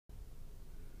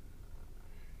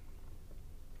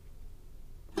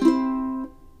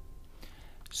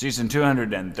Season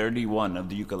 231 of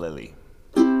the ukulele.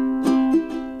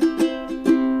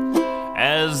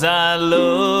 As I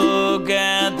look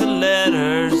at the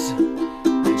letters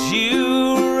that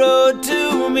you wrote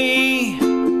to me,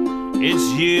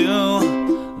 it's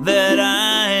you that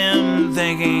I am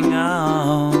thinking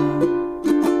of.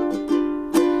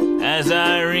 As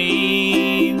I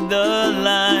read the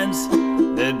lines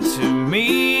that to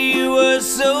me were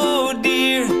so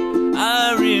dear,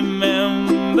 I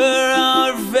remember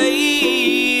our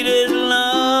faded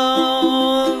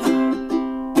love.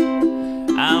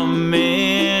 I'll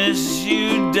miss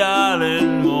you,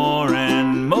 darling, more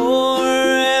and more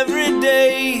every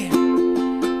day,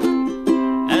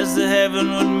 as the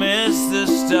heaven would miss the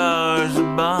stars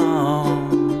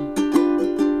above.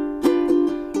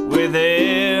 With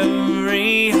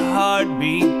every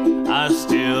heartbeat, I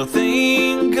still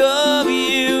think of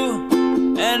you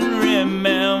and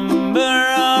remember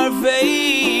our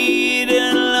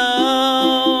faded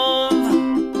love.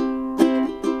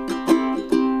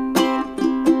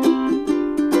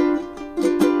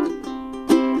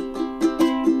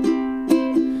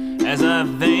 As I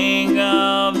think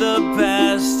of the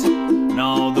past and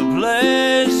all the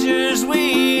pleasures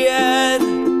we had,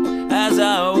 as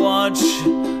I watch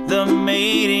the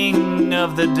mating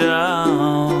of the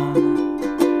dove,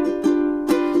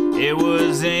 it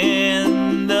was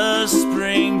in the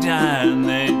springtime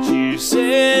that you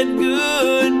said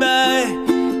goodbye.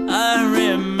 I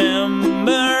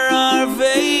remember our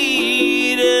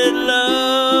faded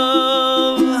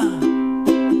love.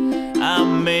 I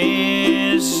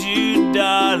miss you,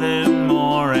 darling,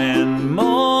 more and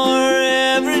more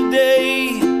every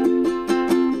day,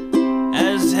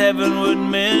 as heaven would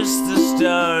miss the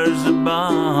stars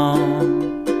above.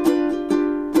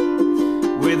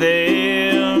 With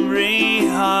every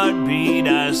heartbeat,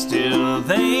 I still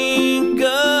think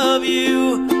of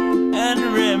you and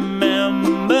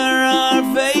remember our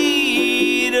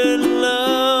faded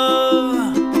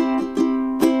love.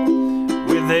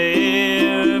 With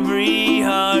every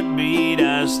heartbeat,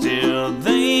 I still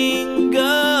think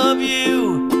of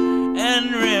you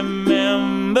and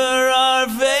remember our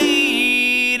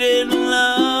faded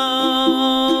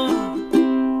love.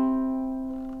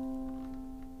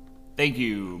 Thank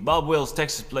you, Bob Wills,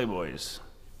 Texas Playboys.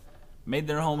 Made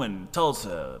their home in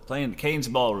Tulsa, playing the Cain's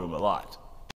Ballroom a lot.